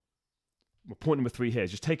point number 3 here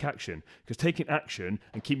is just take action, because taking action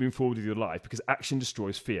and keep moving forward with your life, because action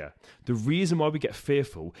destroys fear. The reason why we get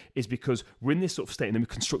fearful is because we're in this sort of state and then we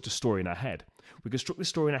construct a story in our head. We construct this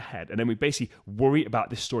story in our head and then we basically worry about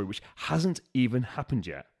this story which hasn't even happened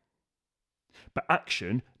yet. But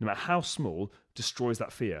action, no matter how small, destroys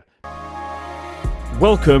that fear.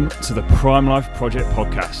 Welcome to the Prime Life Project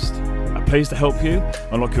podcast, a place to help you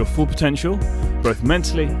unlock your full potential, both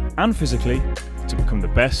mentally and physically, to become the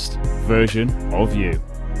best version of you.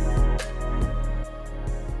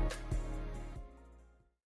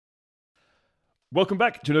 Welcome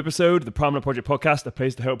back to another episode of the Prime Life Project podcast, a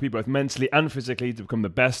place to help you both mentally and physically to become the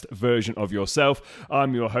best version of yourself.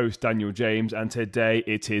 I'm your host, Daniel James, and today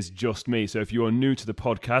it is just me. So if you are new to the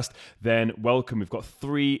podcast, then welcome. We've got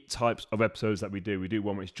 3 types of episodes that we do. We do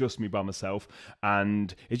one where it's just me by myself,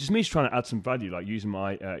 and it's just me trying to add some value, like using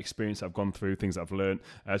my experience that I've gone through, things that I've learned,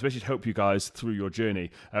 especially to help you guys through your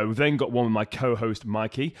journey. We've then got one with my co-host,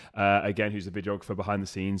 Mikey, again, who's the videographer behind the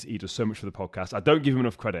scenes. He does so much for the podcast. I don't give him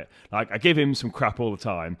enough credit. Like, I give him some crap all the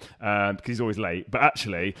time because he's always late, but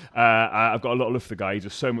actually I've got a lot of love for the guy. He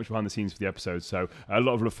does so much behind the scenes for the episodes, so a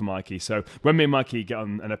lot of love for Mikey. So when me and Mikey get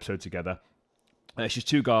on an episode together, it's just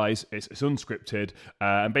 2 guys, it's unscripted,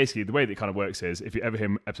 and basically the way that it kind of works is, if you ever hear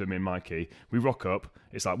an episode of me and Mikey, we rock up,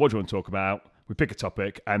 it's like, what do you want to talk about? We pick a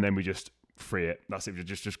topic and then we just free it. That's it.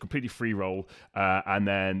 Just completely free roll, and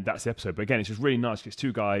then that's the episode. But again, it's just really nice because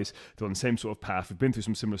 2 guys, they're on the same sort of path. We've been through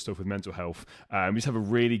some similar stuff with mental health. We just have a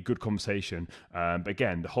really good conversation. But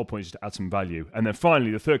again, the whole point is to add some value. And then finally,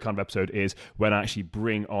 the 3rd kind of episode is when I actually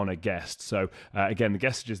bring on a guest. So again, the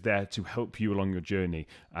guest is just there to help you along your journey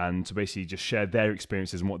and to basically just share their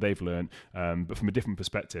experiences and what they've learned, but from a different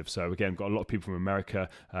perspective. So again, got a lot of people from America,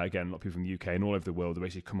 again, a lot of people from the UK and all over the world that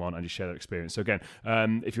basically come on and just share their experience. So again,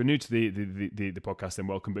 if you're new to the podcast, then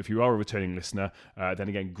welcome. But if you are a returning listener, then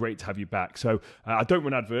again, great to have you back. So I don't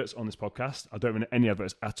run adverts on this podcast. I don't run any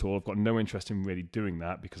adverts at all. I've got no interest in really doing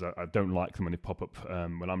that because I don't like them when they pop up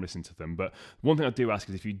when I'm listening to them. But one thing I do ask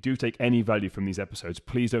is, if you do take any value from these episodes,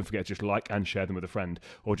 please don't forget to just like and share them with a friend,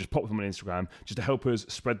 or just pop them on Instagram, just to help us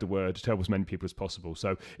spread the word, to help as many people as possible.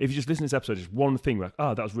 So if you just listen to this episode, just one thing like,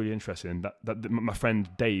 that was really interesting, that my friend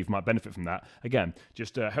Dave might benefit from that, again,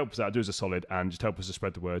 just help us out, do us a solid, and just help us to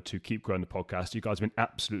spread the word to keep growing the podcast. You guys have been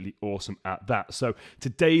absolutely awesome at that. So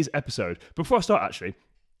today's episode, before I start actually,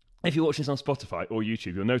 if you're watching this on Spotify or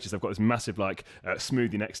YouTube, you'll notice I've got this massive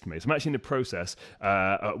smoothie next to me. So I'm actually in the process,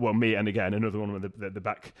 me and again another one of the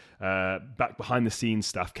back behind the scenes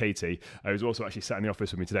staff, Katie, who's also actually sat in the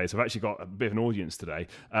office with me today. So I've actually got a bit of an audience today.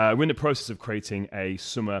 We're in the process of creating a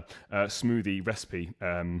summer smoothie recipe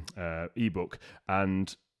ebook,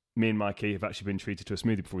 and me and Mikey have actually been treated to a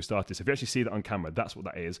smoothie before we started. So if you actually see that on camera, that's what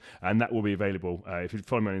that is, and that will be available if you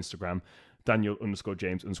follow me on Instagram,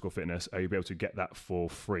 Daniel_James_fitness, you'll be able to get that for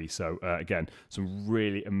free. So again, some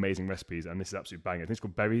really amazing recipes, and this is absolute banging. I think it's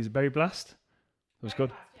called Berry Blast. What's it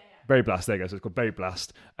called? Yeah. Berry Blast. There you go. So it's called Berry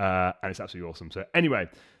Blast, and it's absolutely awesome. So anyway,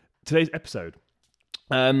 today's episode.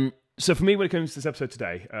 So for me, when it comes to this episode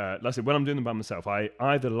today, like I said, when I'm doing them by myself, I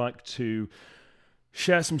either like to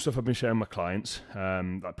share some stuff I've been sharing with my clients,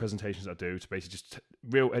 like presentations I do, to basically just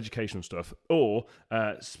real educational stuff, or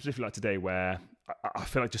specifically like today where I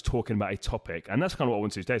feel like just talking about a topic, and that's kind of what I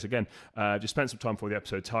want to do today. So again, just spent some time for the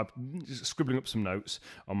episode, just scribbling up some notes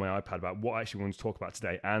on my iPad about what I actually want to talk about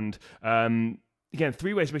today, and again,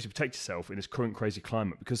 3 ways to basically protect yourself in this current crazy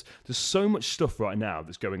climate, because there's so much stuff right now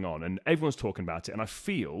that's going on and everyone's talking about it, and I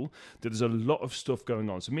feel that there's a lot of stuff going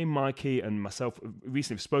on. So me and Mikey and myself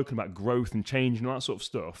recently have spoken about growth and change and all that sort of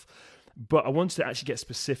stuff, but I wanted to actually get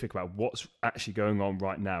specific about what's actually going on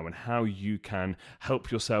right now and how you can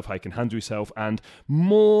help yourself, how you can handle yourself, and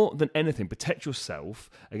more than anything, protect yourself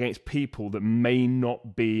against people that may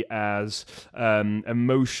not be as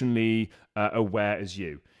emotionally aware as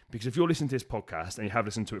you. Because if you're listening to this podcast and you have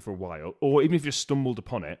listened to it for a while, or even if you've stumbled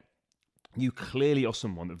upon it, you clearly are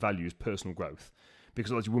someone that values personal growth,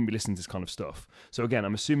 because otherwise you wouldn't be listening to this kind of stuff. So again,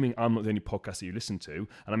 I'm assuming I'm not the only podcast that you listen to,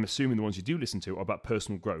 and I'm assuming the ones you do listen to are about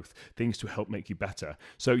personal growth, things to help make you better.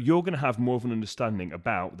 So you're going to have more of an understanding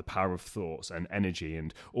about the power of thoughts and energy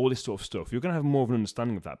and all this sort of stuff. You're going to have more of an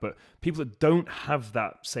understanding of that. But people that don't have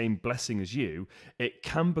that same blessing as you, it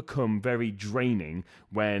can become very draining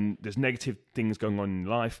when there's negative things going on in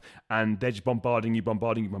life and they're just bombarding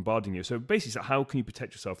you. So basically, how can you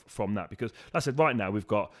protect yourself from that? Because like I said, right now we've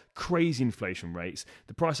got crazy inflation rates. States,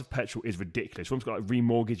 the price of petrol is ridiculous. You've got to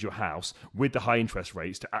remortgage your house with the high interest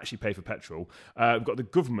rates to actually pay for petrol. We've got the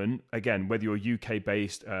government, again, whether you're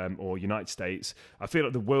UK-based or United States, I feel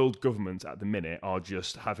like the world governments at the minute are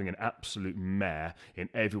just having an absolute mare in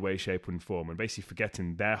every way, shape and form, and basically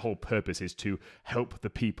forgetting their whole purpose is to help the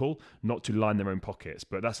people, not to line their own pockets.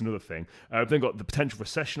 But that's another thing. We've then got the potential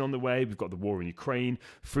recession on the way. We've got the war in Ukraine,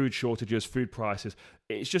 food shortages, food prices.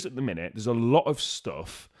 It's just at the minute, there's a lot of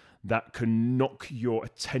stuff that can knock your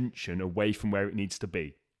attention away from where it needs to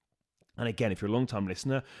be. And again, if you're a long-time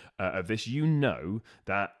listener of this, you know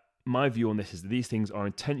that my view on this is that these things are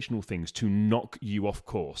intentional things to knock you off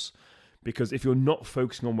course. Because if you're not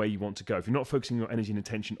focusing on where you want to go, if you're not focusing your energy and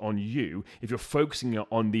attention on you, if you're focusing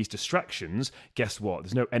on these distractions, guess what?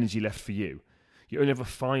 There's no energy left for you. You only have a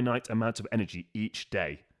finite amount of energy each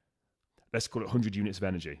day. Let's call it 100 units of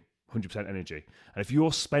energy, 100% energy. And if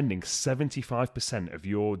you're spending 75% of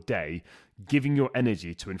your day giving your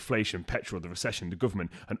energy to inflation, petrol, the recession, the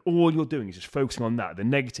government, and all you're doing is just focusing on that, the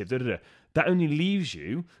negative, that only leaves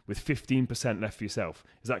you with 15% left for yourself.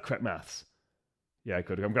 Is that correct maths? Yeah,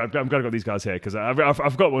 good. I'm glad I got these guys here because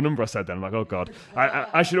I've got what number I said then. I'm like, oh God.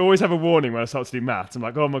 I should always have a warning when I start to do maths. I'm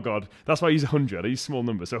like, oh my God. That's why I use 100. I use small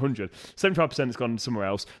numbers. So 100. 75% has gone somewhere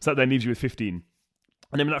else. So that then leaves you with 15.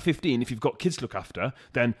 And then with that 15, if you've got kids to look after,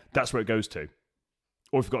 then that's where it goes to.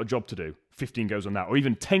 Or if you've got a job to do, 15 goes on that. Or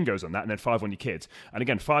even 10 goes on that and then 5 on your kids. And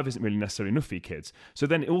again, 5 isn't really necessarily enough for your kids. So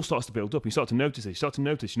then it all starts to build up. You start to notice it. You start to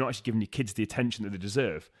notice you're not actually giving your kids the attention that they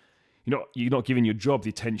deserve. You're not giving your job the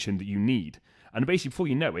attention that you need. And basically, before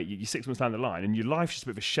you know it, you're 6 months down the line and your life's just a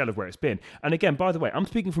bit of a shell of where it's been. And again, by the way, I'm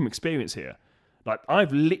speaking from experience here. Like,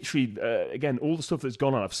 I've literally, again, all the stuff that's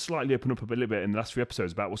gone on, I've slightly opened up a little bit in the last few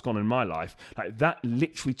episodes about what's gone on in my life. Like, that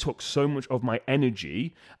literally took so much of my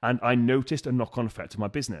energy, and I noticed a knock-on effect to my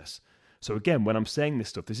business. So again, when I'm saying this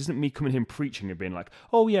stuff, this isn't me coming here preaching and being like,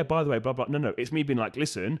 oh yeah, by the way, blah, blah. No. It's me being like,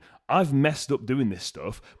 listen, I've messed up doing this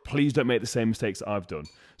stuff. Please don't make the same mistakes that I've done.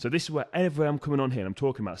 So this is wherever I'm coming on here and I'm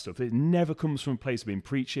talking about stuff, it never comes from a place of being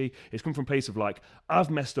preachy. It's come from a place of like,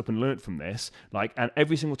 I've messed up and learned from this. Like, and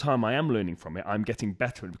every single time I am learning from it, I'm getting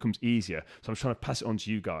better and it becomes easier. So I'm trying to pass it on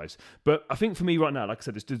to you guys. But I think for me right now, like I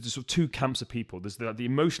said, there's sort of two camps of people. There's the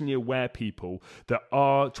emotionally aware people that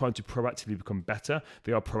are trying to proactively become better.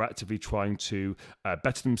 They are proactively trying to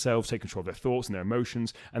better themselves, take control of their thoughts and their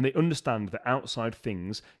emotions, and they understand that outside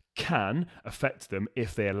things can affect them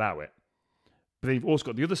if they allow it. But then you've also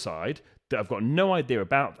got the other side that have got no idea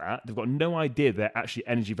about that. They've got no idea they're actually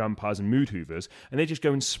energy vampires and mood hoovers, and they just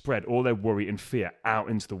go and spread all their worry and fear out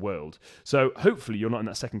into the world. So hopefully you're not in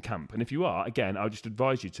that second camp. And if you are, again, I would just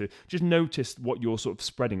advise you to just notice what you're sort of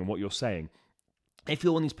spreading and what you're saying. If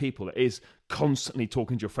you're one of these people that is constantly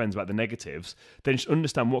talking to your friends about the negatives, then just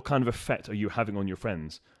understand what kind of effect are you having on your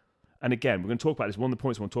friends. And again, we're going to talk about this. One of the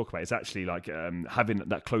points I want to talk about is actually like having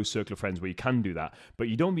that close circle of friends where you can do that, but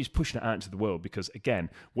you don't want to be just pushing it out into the world because, again,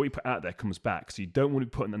 what you put out there comes back. So you don't want to be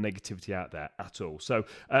putting the negativity out there at all. So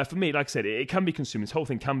for me, like I said, it can be consuming. This whole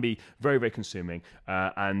thing can be very, very consuming,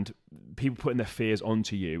 and people putting their fears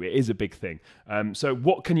onto you. It is a big thing. So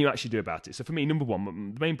what can you actually do about it? So for me, number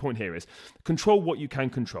one, the main point here is control what you can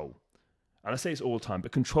control. And I say this all the time,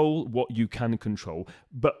 but control what you can control.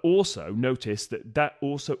 But also notice that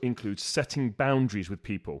also includes setting boundaries with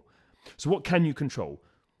people. So what can you control?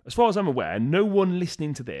 As far as I'm aware, no one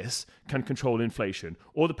listening to this can control inflation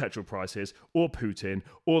or the petrol prices or Putin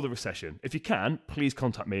or the recession. If you can, please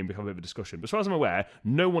contact me and we can have a bit of a discussion. But as far as I'm aware,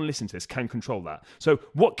 no one listening to this can control that. So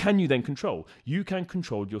what can you then control? You can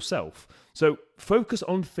control yourself. So focus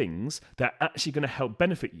on things that are actually going to help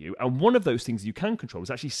benefit you. And one of those things you can control is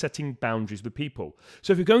actually setting boundaries with people.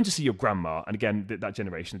 So if you're going to see your grandma, and again, that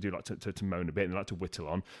generation, they do like to moan a bit and they like to whittle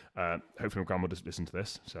on. Hopefully my grandma doesn't listen to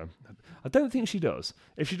this. So I don't think she does.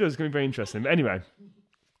 If she does, it's going to be very interesting. But anyway,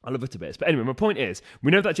 I love her to bits. But anyway, my point is,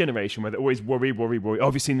 we know that generation where they always worry. Oh,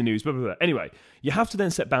 have you seen the news? Blah, blah, blah. Anyway, you have to then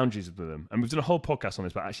set boundaries with them. And we've done a whole podcast on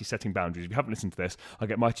this about actually setting boundaries. If you haven't listened to this, I'll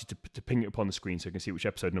get Mighty to ping it up on the screen so you can see which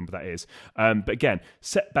episode number that is. But again,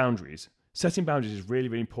 set boundaries. Setting boundaries is really,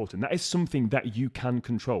 really important. That is something that you can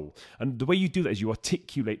control. And the way you do that is you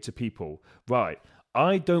articulate to people, right,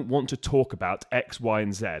 I don't want to talk about X, Y,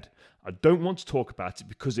 and Z. I don't want to talk about it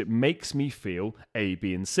because it makes me feel A,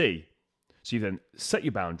 B, and C. So you then set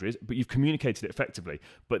your boundaries, but you've communicated it effectively.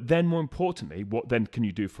 But then more importantly, what then can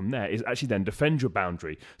you do from there is actually then defend your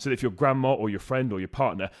boundary. So that if your grandma or your friend or your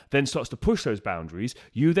partner then starts to push those boundaries,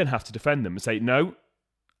 you then have to defend them and say, no,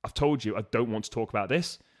 I've told you I don't want to talk about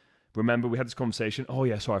this. Remember, we had this conversation. Oh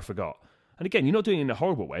yeah, sorry, I forgot. And again, you're not doing it in a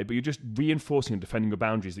horrible way, but you're just reinforcing and defending your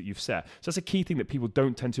boundaries that you've set. So that's a key thing that people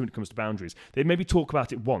don't tend to when it comes to boundaries. They maybe talk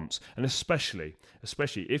about it once, and especially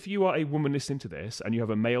if you are a woman listening to this and you have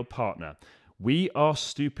a male partner, we are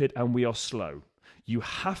stupid and we are slow. You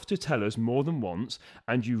have to tell us more than once,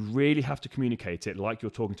 and you really have to communicate it like you're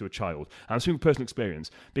talking to a child. And I'm speaking from personal experience,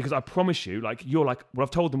 because I promise you, well, I've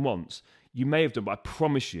told them once, you may have done, but I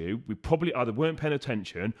promise you, we probably either weren't paying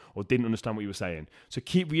attention or didn't understand what you were saying. So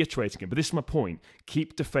keep reiterating it. But this is my point.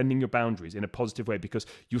 Keep defending your boundaries in a positive way, because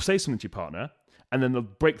you'll say something to your partner, and then they'll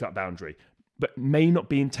break that boundary, but may not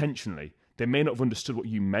be intentionally. They may not have understood what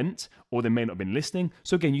you meant, or they may not have been listening.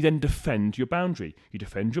 So again, you then defend your boundary. You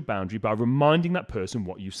defend your boundary by reminding that person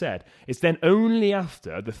what you said. It's then only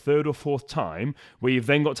after the third or fourth time where you've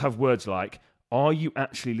then got to have words like, are you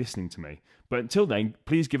actually listening to me? But until then,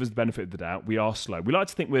 please give us the benefit of the doubt. We are slow. We like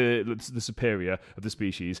to think we're the superior of the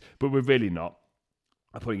species, but we're really not.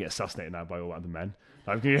 I'm probably get assassinated now by all other men.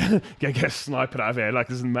 I'm going to get a sniper out of here like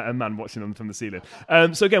there's a man watching them from the ceiling.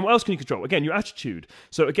 So again, what else can you control? Again, your attitude.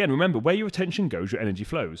 So again, remember, where your attention goes, your energy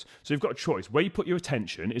flows. So you've got a choice. Where you put your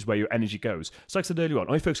attention is where your energy goes. So like I said earlier on,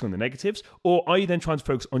 are you focusing on the negatives, or are you then trying to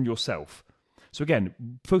focus on yourself? So again,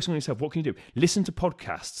 focusing on yourself, what can you do? Listen to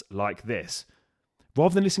podcasts like this.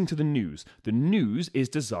 Rather than listening to the news is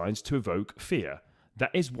designed to evoke fear.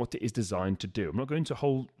 That is what it is designed to do. I'm not going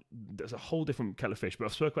to there's a whole different kettle of fish, but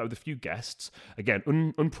I've spoken about it with a few guests. Again,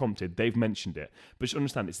 unprompted, they've mentioned it. But just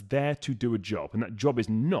understand, it's there to do a job. And that job is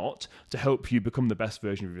not to help you become the best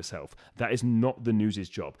version of yourself. That is not the news's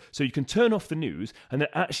job. So you can turn off the news and then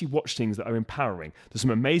actually watch things that are empowering. There's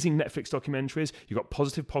some amazing Netflix documentaries. You've got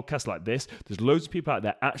positive podcasts like this. There's loads of people out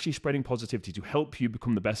there actually spreading positivity to help you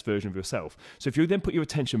become the best version of yourself. So if you then put your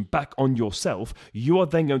attention back on yourself, you are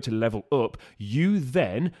then going to level up. You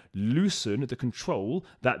then loosen the control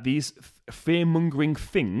that these fear-mongering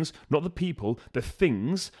things, not the people, the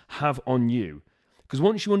things have on you. Because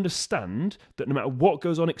once you understand that no matter what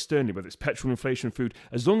goes on externally, whether it's petrol, inflation, food,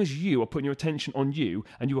 as long as you are putting your attention on you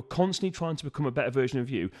and you are constantly trying to become a better version of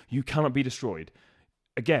you, you cannot be destroyed.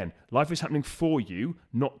 Again, life is happening for you,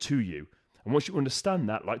 not to you. And once you understand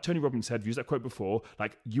that, like Tony Robbins said, I've used that quote before,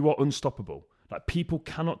 like, you are unstoppable. Like, people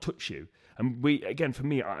cannot touch you. And for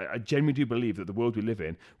me, I genuinely do believe that the world we live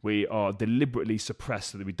in, we are deliberately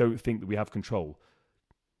suppressed so that we don't think that we have control.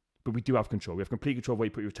 But we do have control. We have complete control of where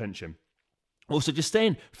you put your attention. Also, just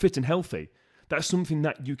staying fit and healthy. That's something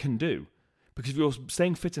that you can do. Because if you're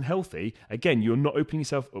staying fit and healthy, again, you're not opening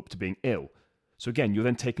yourself up to being ill. So again, you're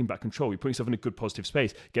then taking back control. You're putting yourself in a good, positive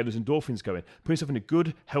space, getting those endorphins going, putting yourself in a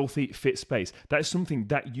good, healthy, fit space. That is something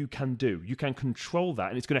that you can do. You can control that,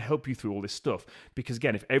 and it's going to help you through all this stuff. Because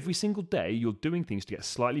again, if every single day you're doing things to get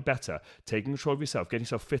slightly better, taking control of yourself, getting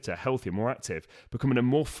yourself fitter, healthier, more active, becoming a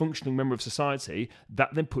more functioning member of society,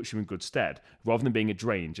 that then puts you in good stead, rather than being a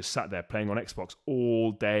drain, just sat there playing on Xbox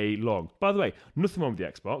all day long. By the way, nothing wrong with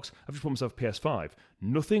the Xbox. I've just bought myself a PS5.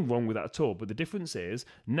 Nothing wrong with that at all. But the difference is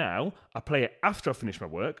now I play it after I finish my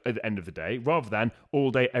work at the end of the day, rather than all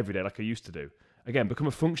day, every day like I used to do. Again, become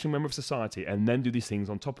a functioning member of society and then do these things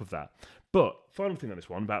on top of that. But final thing on this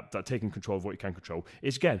one about that taking control of what you can control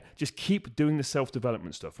is, again, just keep doing the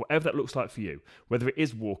self-development stuff, whatever that looks like for you, whether it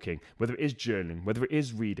is walking, whether it is journaling, whether it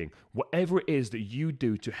is reading, whatever it is that you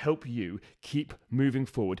do to help you keep moving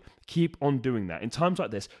forward, keep on doing that. In times like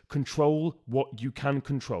this, control what you can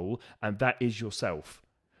control, and that is yourself.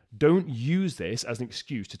 Don't use this as an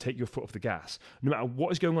excuse to take your foot off the gas. No matter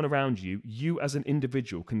what is going on around you, you as an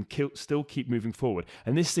individual can still keep moving forward.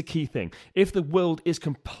 And this is the key thing. If the world is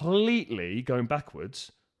completely going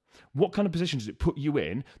backwards, what kind of position does it put you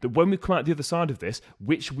in that when we come out the other side of this,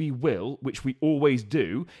 which we will, which we always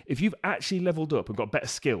do, if you've actually leveled up and got better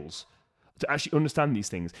skills to actually understand these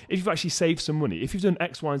things, if you've actually saved some money, if you've done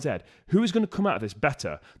X, Y, and Z, who is going to come out of this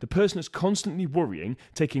better? The person that's constantly worrying,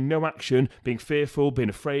 taking no action, being fearful, being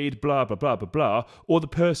afraid, blah, blah, blah, blah, blah, or the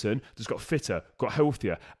person that's got fitter, got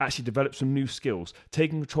healthier, actually developed some new skills,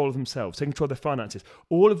 taking control of themselves, taking control of their finances,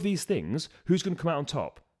 all of these things, who's going to come out on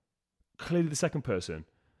top? Clearly the second person.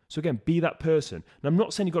 So again, be that person. And I'm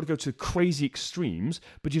not saying you've got to go to crazy extremes,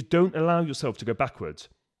 but just don't allow yourself to go backwards.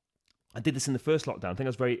 I did this in the first lockdown. I think I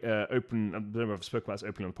was very open. I don't know if I've spoken about this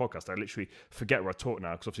openly on the podcast. I literally forget where I talk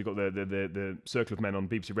now because obviously got the Circle of Men on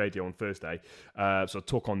BBC Radio on Thursday. So I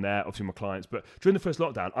talk on there, obviously my clients. But during the first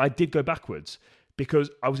lockdown, I did go backwards because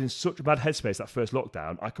I was in such a bad headspace that first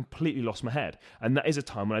lockdown. I completely lost my head. And that is a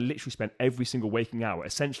time when I literally spent every single waking hour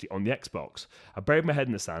essentially on the Xbox. I buried my head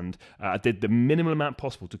in the sand. I did the minimum amount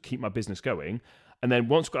possible to keep my business going. And then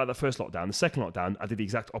once I got out of that first lockdown, the second lockdown, I did the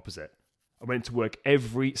exact opposite. I went to work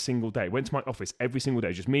every single day, went to my office every single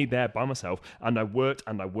day, just me there by myself, and I worked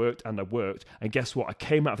and I worked and I worked. And guess what? I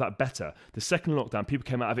came out of that better. The second lockdown, people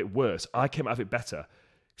came out of it worse. I came out of it better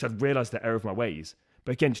because I'd realised the error of my ways.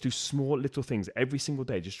 But again, just do small little things every single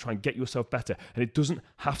day. Just try and get yourself better. And it doesn't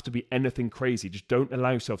have to be anything crazy. Just don't allow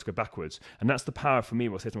yourself to go backwards. And that's the power for me,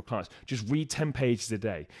 what I say to my clients. Just read 10 pages a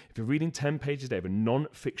day. If you're reading 10 pages a day of a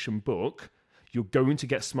non-fiction book, you're going to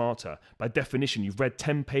get smarter. By definition, you've read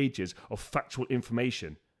 10 pages of factual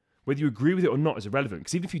information. Whether you agree with it or not is irrelevant,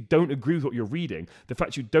 because even if you don't agree with what you're reading, the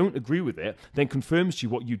fact you don't agree with it then confirms to you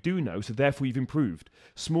what you do know, so therefore you've improved.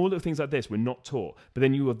 Small little things like this we're not taught, but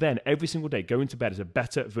then you will then every single day go into bed as a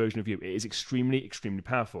better version of you. It is extremely, extremely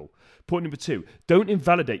powerful. Point number 2, don't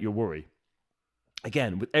invalidate your worry.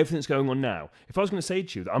 Again, with everything that's going on now, if I was going to say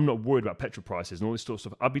to you that I'm not worried about petrol prices and all this sort of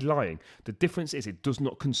stuff, I'd be lying. The difference is it does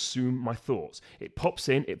not consume my thoughts. It pops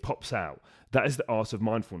in, it pops out. That is the art of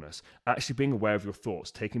mindfulness, actually being aware of your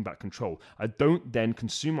thoughts, taking back control. I don't then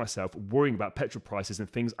consume myself worrying about petrol prices and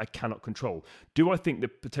things I cannot control. Do I think the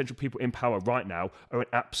potential people in power right now are an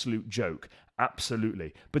absolute joke?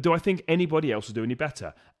 Absolutely. But do I think anybody else will do any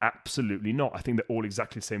better? Absolutely not. I think they're all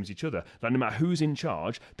exactly the same as each other. Like no matter who's in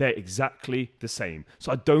charge, they're exactly the same.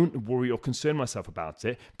 So I don't worry or concern myself about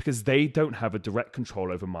it because they don't have a direct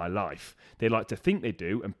control over my life. They like to think they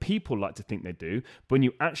do, and people like to think they do. But when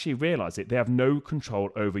you actually realize it, they have no control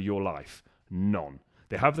over your life. None.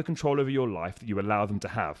 They have the control over your life that you allow them to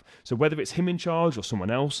have. So whether it's him in charge or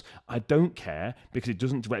someone else, I don't care because it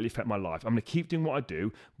doesn't directly affect my life. I'm going to keep doing what I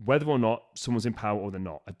do, whether or not someone's in power or they're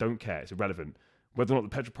not. I don't care. It's irrelevant. Whether or not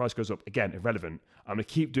the petrol price goes up, again, irrelevant. I'm going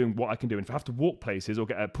to keep doing what I can do. And if I have to walk places or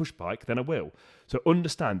get a push bike, then I will. So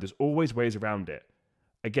understand there's always ways around it.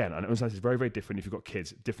 Again, I understand it's very, very different if you've got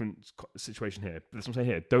kids. Different situation here. But that's what I'm saying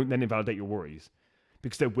here. Don't then invalidate your worries,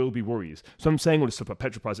 because there will be worries. So I'm saying all this stuff about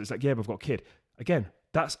petrol prices. It's like, yeah, but I've got a kid. Again,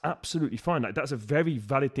 that's absolutely fine. Like, that's a very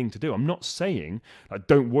valid thing to do. I'm not saying, like,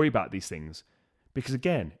 don't worry about these things. Because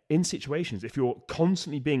again, in situations, if you're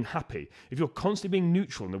constantly being happy, if you're constantly being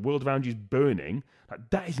neutral and the world around you is burning, like,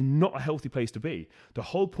 that is not a healthy place to be. The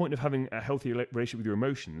whole point of having a healthy relationship with your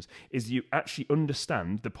emotions is you actually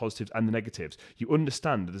understand the positives and the negatives. You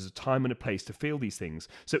understand that there's a time and a place to feel these things.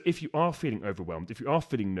 So if you are feeling overwhelmed, if you are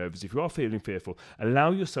feeling nervous, if you are feeling fearful,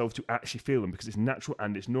 allow yourself to actually feel them because it's natural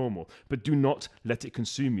and it's normal. But do not let it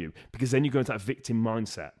consume you, because then you go into that victim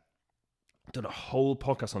mindset. I've done a whole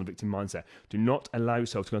podcast on the victim mindset. Do not allow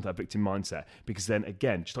yourself to go into that victim mindset, because then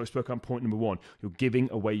again, just like I spoke on point number 1, you're giving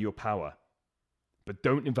away your power. But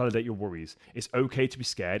don't invalidate your worries. It's okay to be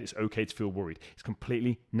scared. It's okay to feel worried. It's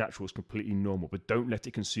completely natural. It's completely normal. But don't let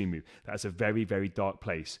it consume you. That's a very, very dark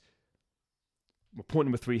place. Well, point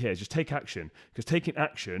number 3 here is just take action, because taking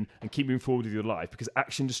action and keep moving forward with your life, because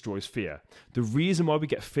action destroys fear. The reason why we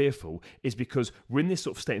get fearful is because we're in this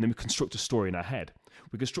sort of state and then we construct a story in our head.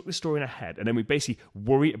 We construct this story in our head and then we basically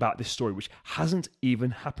worry about this story which hasn't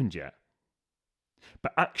even happened yet.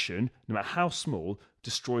 But action, no matter how small,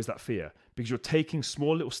 destroys that fear because you're taking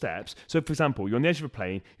small little steps. So for example, you're on the edge of a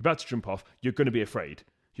plane, you're about to jump off, you're going to be afraid.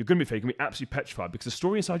 You're going to be afraid, you're going to be absolutely petrified because the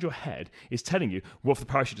story inside your head is telling you, what if the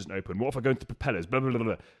parachute doesn't open? What if I go into the propellers? Blah, blah, blah,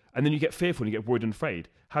 blah. And then you get fearful and you get worried and afraid.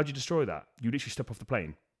 How do you destroy that? You literally step off the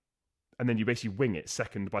plane. And then you basically wing it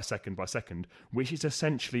second by second by second, which is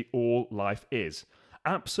essentially all life is.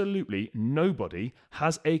 Absolutely nobody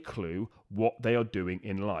has a clue what they are doing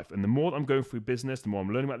in life. And the more I'm going through business, the more I'm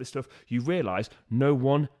learning about this stuff, you realize no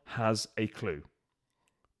one has a clue.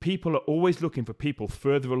 People are always looking for people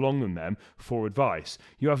further along than them for advice.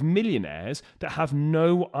 You have millionaires that have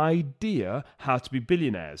no idea how to be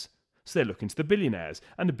billionaires. So they're looking to the billionaires,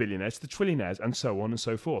 and the billionaires to the trillionaires, and so on and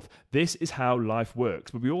so forth. This is how life works.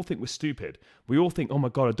 But we all think we're stupid. We all think, oh my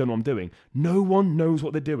God, I don't know what I'm doing. No one knows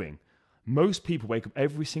what they're doing. Most people wake up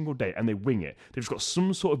every single day and they wing it. They've just got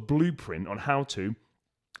some sort of blueprint on how to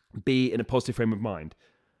be in a positive frame of mind.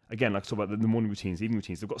 Again, like I talk about the morning routines, evening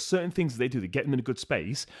routines, they've got certain things that they do that get them in a good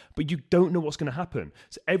space, but you don't know what's going to happen.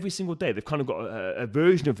 So every single day, they've kind of got a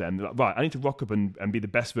version of them. They're like, right, I need to rock up and be the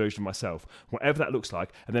best version of myself, whatever that looks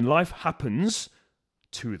like. And then life happens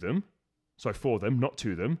to them. Sorry, for them, not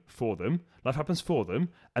to them, for them. Life happens for them.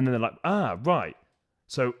 And then they're like, right.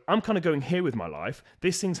 So I'm kind of going here with my life.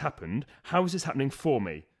 This thing's happened. How is this happening for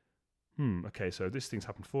me? Okay, so this thing's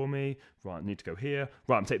happened for me. Right, I need to go here.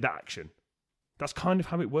 Right, I'm taking that action. That's kind of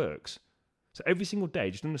how it works. So every single day,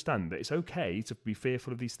 just understand that it's okay to be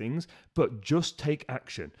fearful of these things, but just take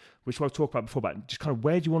action, which I've talked about before, about just kind of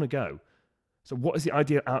where do you want to go? So what is the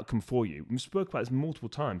ideal outcome for you? We've spoken about this multiple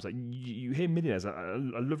times. Like you hear millionaires, I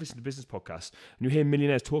love listening to business podcasts, and you hear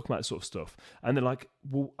millionaires talking about this sort of stuff, and they're like,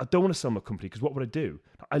 well, I don't want to sell my company because what would I do?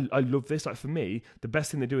 I love this. Like for me, the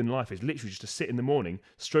best thing they do in life is literally just to sit in the morning,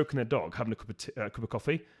 stroking their dog, having a cup of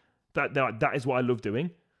coffee. That is what I love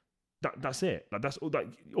doing. That's it. Like that's all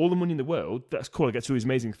the money in the world. That's cool. I get to do these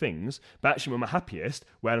amazing things. But actually, I'm happiest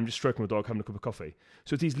when I'm just stroking my dog, having a cup of coffee.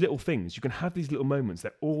 So it's these little things. You can have these little moments.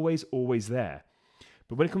 They're always there.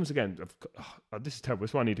 But when it comes again, this is terrible.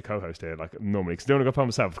 That's why I need a co-host here, like normally, because I don't want to go by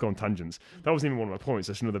myself. I've gone on tangents. That wasn't even one of my points.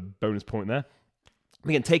 That's another bonus point there.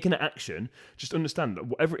 Again, taking action, just understand that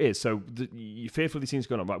whatever it is, so you're fearful of these things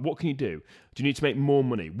going on, right? What can you do? Do you need to make more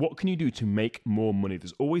money? What can you do to make more money?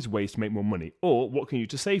 There's always ways to make more money. Or what can you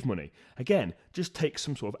do to save money? Again, just take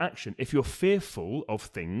some sort of action. If you're fearful of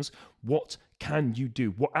things, what can you do?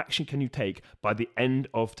 What action can you take by the end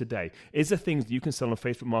of today? Is there things that you can sell on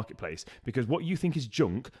Facebook Marketplace? Because what you think is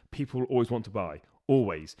junk, people will always want to buy.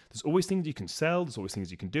 Always. There's always things you can sell. There's always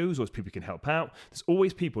things you can do. There's always people you can help out. There's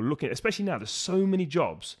always people looking, especially now, there's so many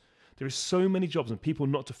jobs. There is so many jobs and people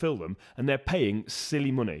not to fill them, and they're paying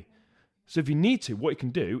silly money. So if you need to, what you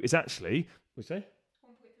can do is actually, what did you say?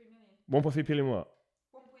 1.3 million. 1.3 billion what?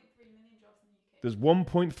 1.3 million jobs in the UK. There's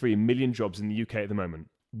 1.3 million jobs in the UK at the moment.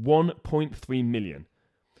 1.3 million.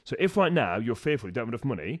 So if right now you're fearful you don't have enough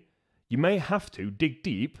money, you may have to dig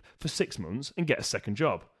deep for 6 months and get a second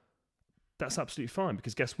job. That's absolutely fine,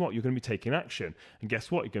 because guess what? You're going to be taking action. And guess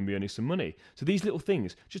what? You're going to be earning some money. So these little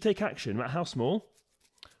things, just take action, no matter how small.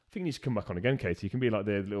 I think you need to come back on again, Katie. You can be like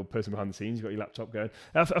the little person behind the scenes. You've got your laptop going.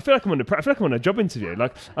 I feel like I'm on a job interview.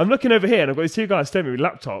 Like I'm looking over here and I've got these two guys staring at me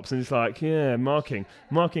with laptops, and it's like, yeah, marking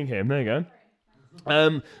him. There you go.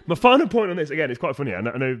 My final point on this, again, it's quite funny. I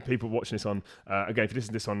know people watching this on, again, if you listen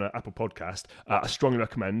to this on Apple Podcast, I strongly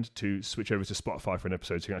recommend to switch over to Spotify for an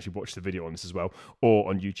episode so you can actually watch the video on this as well, or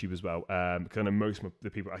on YouTube as well, because I know most of the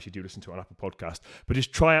people actually do listen to it on Apple Podcast. But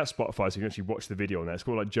just try out Spotify so you can actually watch the video on there. It's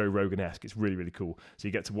called like Joe Rogan-esque. It's really, really cool. So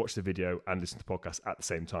you get to watch the video and listen to the podcast at the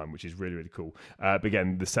same time, which is really, really cool. But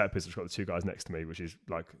again, the setup is I've got the two guys next to me, which is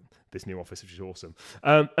like this new office, which is awesome.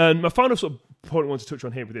 And my final sort of point I want to touch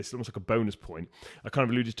on here with this, is almost like a bonus point, I kind of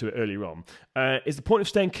alluded to it earlier on, is the point of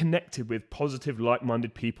staying connected with positive,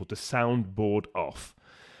 like-minded people to soundboard off.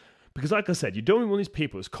 Because like I said, you don't want one of these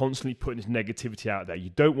people that's constantly putting this negativity out there. You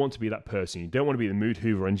don't want to be that person. You don't want to be the mood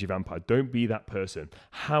hoover, energy vampire. Don't be that person.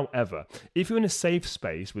 However, if you're in a safe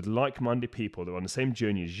space with like-minded people that are on the same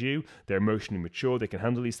journey as you, they're emotionally mature, they can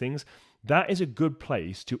handle these things, that is a good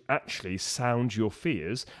place to actually sound your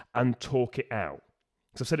fears and talk it out.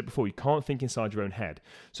 Because I've said it before, you can't think inside your own head.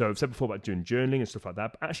 So I've said before about doing journaling and stuff like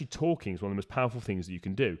that, but actually talking is one of the most powerful things that you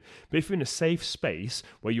can do. But if you're in a safe space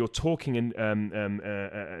where you're talking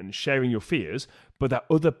and sharing your fears, but that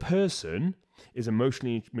other person is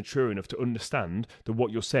emotionally mature enough to understand that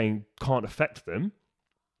what you're saying can't affect them,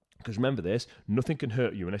 because remember this, nothing can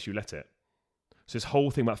hurt you unless you let it. So this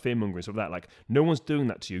whole thing about fear-mongering, sort of that, like, no one's doing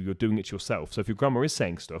that to you, you're doing it to yourself. So if your grandma is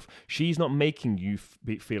saying stuff, she's not making you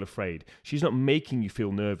feel afraid. She's not making you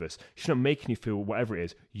feel nervous. She's not making you feel whatever it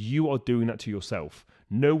is. You are doing that to yourself.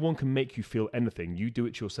 No one can make you feel anything. You do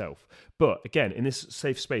it to yourself. But again, in this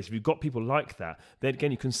safe space, if you've got people like that, then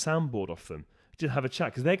again, you can soundboard off them. Just have a chat,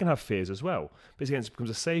 because they can have fears as well. But again, it becomes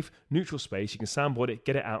a safe, neutral space. You can soundboard it,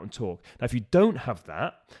 get it out and talk. Now, if you don't have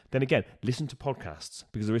that, then again, listen to podcasts,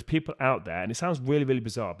 because there is people out there, and it sounds really, really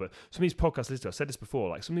bizarre, but some of these podcast listeners, I've said this before,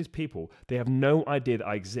 like some of these people, they have no idea that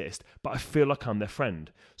I exist, but I feel like I'm their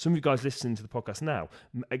friend. Some of you guys listening to the podcast now,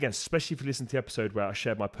 again, especially if you listen to the episode where I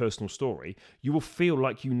shared my personal story, you will feel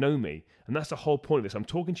like you know me. And that's the whole point of this. I'm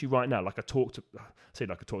talking to you right now like I talk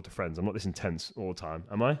to friends. I'm not this intense all the time,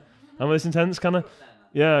 am I? Am I this intense, kind of?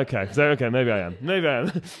 Yeah, okay. So, okay, maybe I am.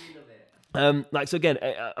 So again,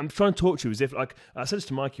 I'm trying to talk to you as if, like, I said this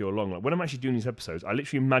to Mikey all along, like, when I'm actually doing these episodes, I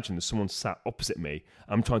literally imagine there's someone sat opposite me.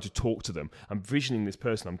 I'm trying to talk to them. I'm visioning this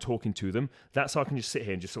person. I'm talking to them. That's how I can just sit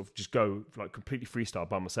here and just go, like, completely freestyle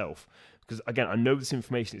by myself. Because, again, I know this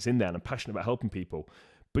information, it's in there, and I'm passionate about helping people.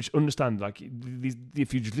 But just understand, like,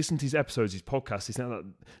 if you just listen to these episodes, these podcasts, it's not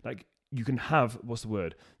like, you can have,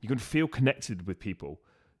 you can feel connected with people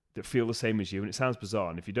that feel the same as you, and it sounds bizarre,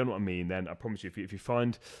 and if you don't know what I mean, then I promise you, if you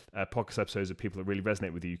find podcast episodes of people that really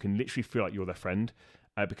resonate with you, you can literally feel like you're their friend,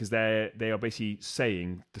 because they are basically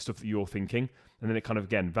saying the stuff that you're thinking, and then it kind of,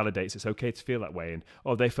 again, validates it's okay to feel that way,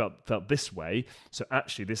 and they felt this way, so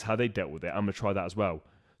actually this is how they dealt with it, I'm going to try that as well.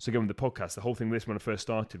 So again, with the podcast, the whole thing when I first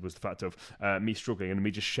started was the fact of me struggling and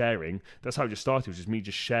me just sharing. That's how it just started, was just me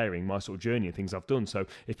just sharing my sort of journey and things I've done. So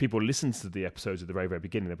if people listen to the episodes at the very, very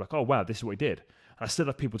beginning, they're like, oh, wow, this is what he did. I still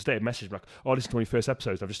have people today message me like, oh, listen to one of your first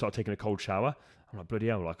episodes, I've just started taking a cold shower. I'm like, bloody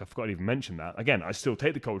hell, like I forgot to even mention that. Again, I still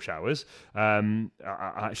take the cold showers. I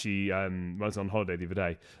actually, when I was on holiday the other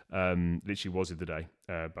day, literally was the other day,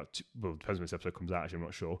 but well, depends when this episode comes out, actually, I'm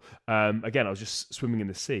not sure. Again, I was just swimming in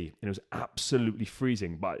the sea, and it was absolutely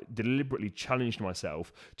freezing, but I deliberately challenged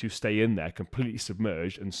myself to stay in there, completely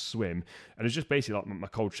submerged, and swim. And it was just basically like my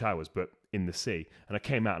cold showers, but in the sea. And I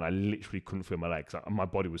came out and I literally couldn't feel my legs. My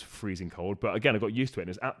body was freezing cold. But again, I got used to it and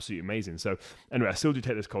it was absolutely amazing. So anyway, I still do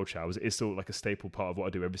take those cold showers. It is still like a staple part of what I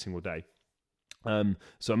do every single day.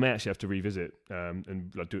 So I may actually have to revisit and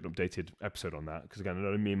like, do an updated episode on that, because again, I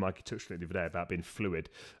know me and Mikey touched on it the other day about being fluid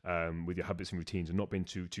with your habits and routines and not being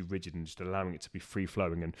too rigid and just allowing it to be free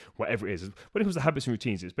flowing and whatever it is. When it comes to habits and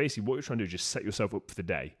routines, it's basically what you're trying to do is just set yourself up for the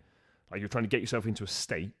day. Like you're trying to get yourself into a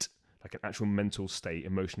state, like an actual mental state,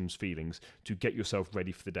 emotions, feelings, to get yourself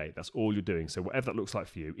ready for the day. That's all you're doing. So whatever that looks like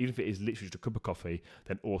for you, even if it is literally just a cup of coffee,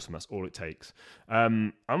 then awesome. That's all it takes.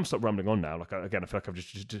 I'm going to stop rambling on now. Like again, I feel like I've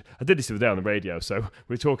just I did this the other day on the radio. So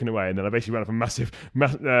we were talking away, and then I basically ran off a massive.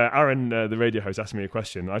 Aaron, the radio host, asked me a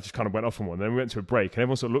question. And I just kind of went off on one. Then we went to a break, and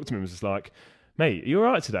everyone sort of looked at me and was just like, mate, are you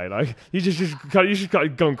all right today? Like, you just kind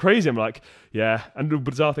of gone crazy. I'm like, yeah. And the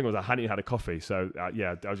bizarre thing was I hadn't even had a coffee. So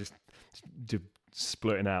yeah, I was just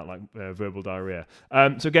splurting out like verbal diarrhea.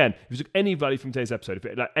 So again, if you took any value from today's episode, if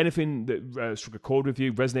it, like anything that struck a chord with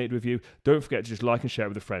you, resonated with you, don't forget to just like and share it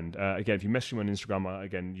with a friend. Again, if you message me on Instagram,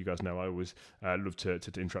 again, you guys know I always love to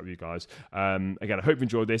interact with you guys. Again, I hope you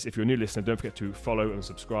enjoyed this. If you're a new listener, don't forget to follow and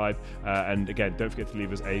subscribe. And again, don't forget to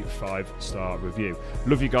leave us a 5-star review.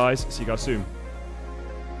 Love you guys. See you guys soon.